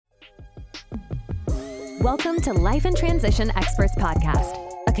Welcome to Life and Transition Experts Podcast,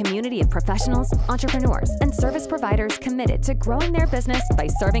 a community of professionals, entrepreneurs, and service providers committed to growing their business by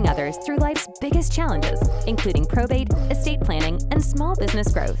serving others through life's biggest challenges, including probate, estate planning, and small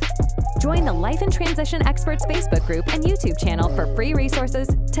business growth. Join the Life and Transition Experts Facebook group and YouTube channel for free resources,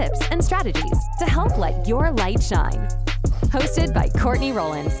 tips, and strategies to help let your light shine. Hosted by Courtney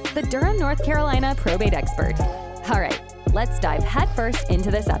Rollins, the Durham, North Carolina probate expert. All right, let's dive headfirst into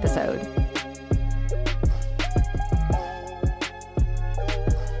this episode.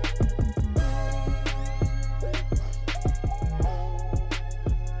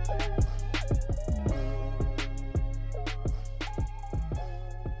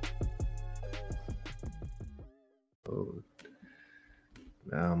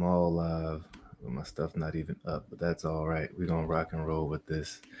 Now I'm all live with my stuff not even up, but that's all right. We're going to rock and roll with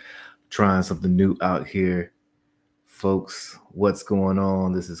this. Trying something new out here. Folks, what's going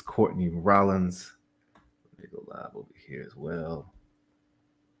on? This is Courtney Rollins. Let me go live over here as well.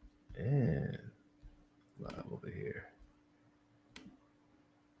 And live over here.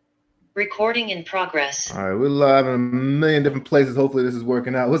 Recording in progress. All right, we're live in a million different places. Hopefully this is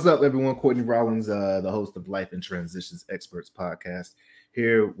working out. What's up, everyone? Courtney Rollins, the host of Life and Transitions Experts Podcast,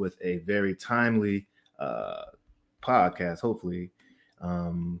 here with a very timely podcast, hopefully,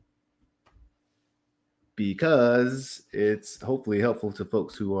 because it's hopefully helpful to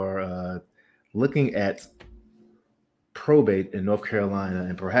folks who are looking at probate in North Carolina,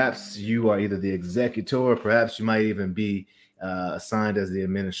 and perhaps you are either the executor, or perhaps you might even be assigned as the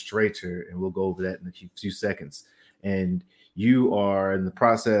administrator, and we'll go over that in a few seconds. And you are in the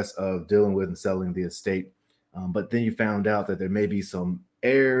process of dealing with and selling the estate, but then you found out that there may be some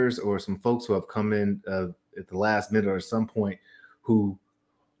heirs or some folks who have come in at the last minute or at some point who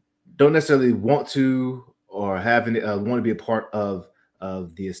don't necessarily want to or have any, want to be a part of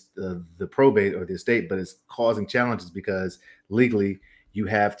the probate or the estate, but it's causing challenges because legally you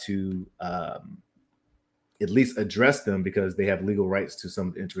have to at least address them because they have legal rights to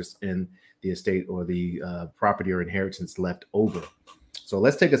some interest in the estate or the property or inheritance left over. So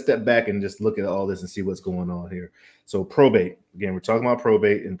let's take a step back and just look at all this and see what's going on here. So probate, again, we're talking about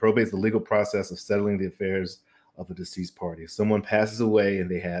probate, and probate is the legal process of settling the affairs of a deceased party. If someone passes away and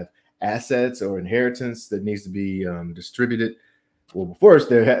they have assets or inheritance that needs to be distributed, well,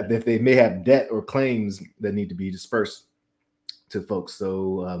 first, if they may have debt or claims that need to be dispersed to folks.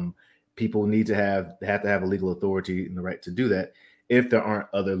 So people need to have a legal authority and the right to do that if there aren't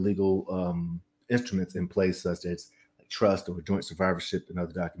other legal instruments in place, such as like trust or joint survivorship and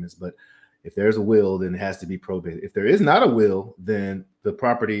other documents. But if there's a will, then it has to be probated. If there is not a will, then the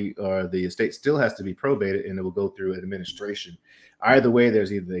property or the estate still has to be probated, and it will go through administration. Either way,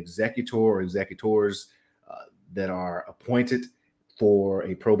 there's either the executor or executors that are appointed for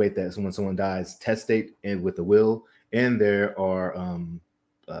a probate. That's when someone dies, testate and with a will, and there are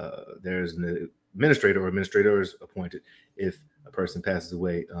there's an administrator or administrators appointed if a person passes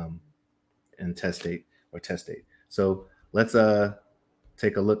away in testate or testate. So let's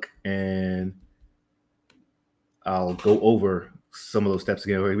take a look, and I'll go over some of those steps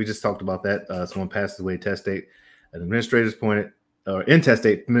again. We just talked about that. Someone passes away, testate, an administrator is appointed, or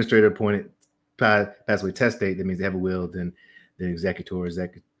intestate, administrator appointed, pass away, testate. That means they have a will. Then the executor is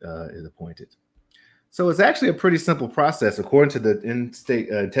appointed. So it's actually a pretty simple process. According to the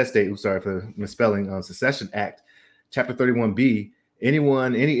intestate, sorry for misspelling, Succession Act, Chapter 31B,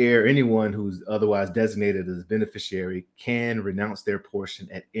 any heir, anyone who's otherwise designated as beneficiary can renounce their portion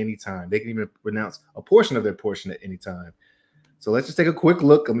at any time. They can even renounce a portion of their portion at any time. So let's just take a quick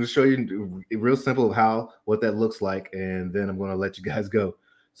look. I'm going to show you real simple of what that looks like, and then I'm going to let you guys go.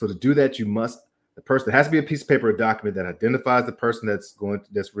 So to do that, there has to be a piece of paper, a document that identifies the person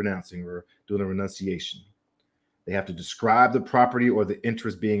that's renouncing or doing a renunciation. They have to describe the property or the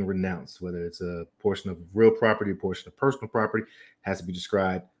interest being renounced, whether it's a portion of real property, a portion of personal property, has to be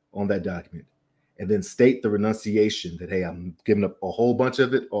described on that document. And then state the renunciation that, hey, I'm giving up a whole bunch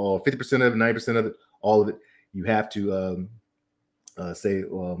of it, or 50% of it, 90% of it, all of it. You have to state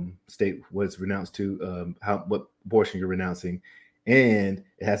what it's renounced to, what portion you're renouncing, and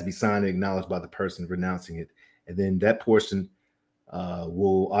it has to be signed and acknowledged by the person renouncing it. And then that portion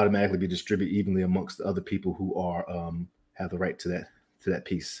will automatically be distributed evenly amongst the other people who are have the right to that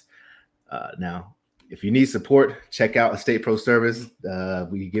piece. Now, if you need support, check out Estate Pro Service.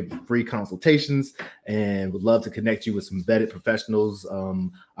 We give free consultations and would love to connect you with some vetted professionals.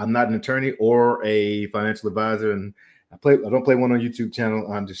 I'm not an attorney or a financial advisor, and I don't play one on YouTube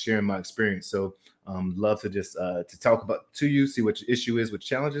channel. I'm just sharing my experience. So love to just to talk about to you, see what your issue is, what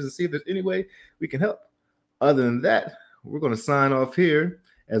challenges, and see if there's any way we can help. Other than that, we're going to sign off here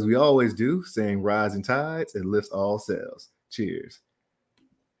as we always do, saying rising tides, it lifts all sails. Cheers.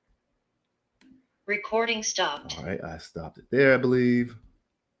 Recording stopped. All right, I stopped it there, I believe.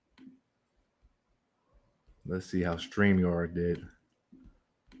 Let's see how StreamYard did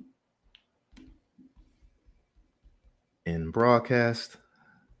in broadcast.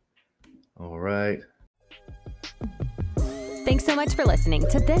 All right. Thanks so much for listening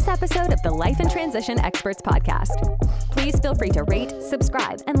to this episode of the Life and Transition Experts podcast. Please feel free to rate,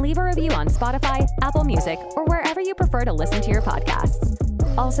 subscribe, and leave a review on Spotify, Apple Music, or wherever you prefer to listen to your podcasts.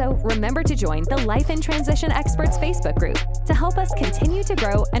 Also, remember to join the Life and Transition Experts Facebook group to help us continue to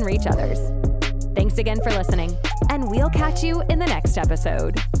grow and reach others. Thanks again for listening, and we'll catch you in the next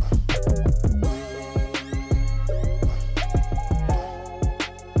episode.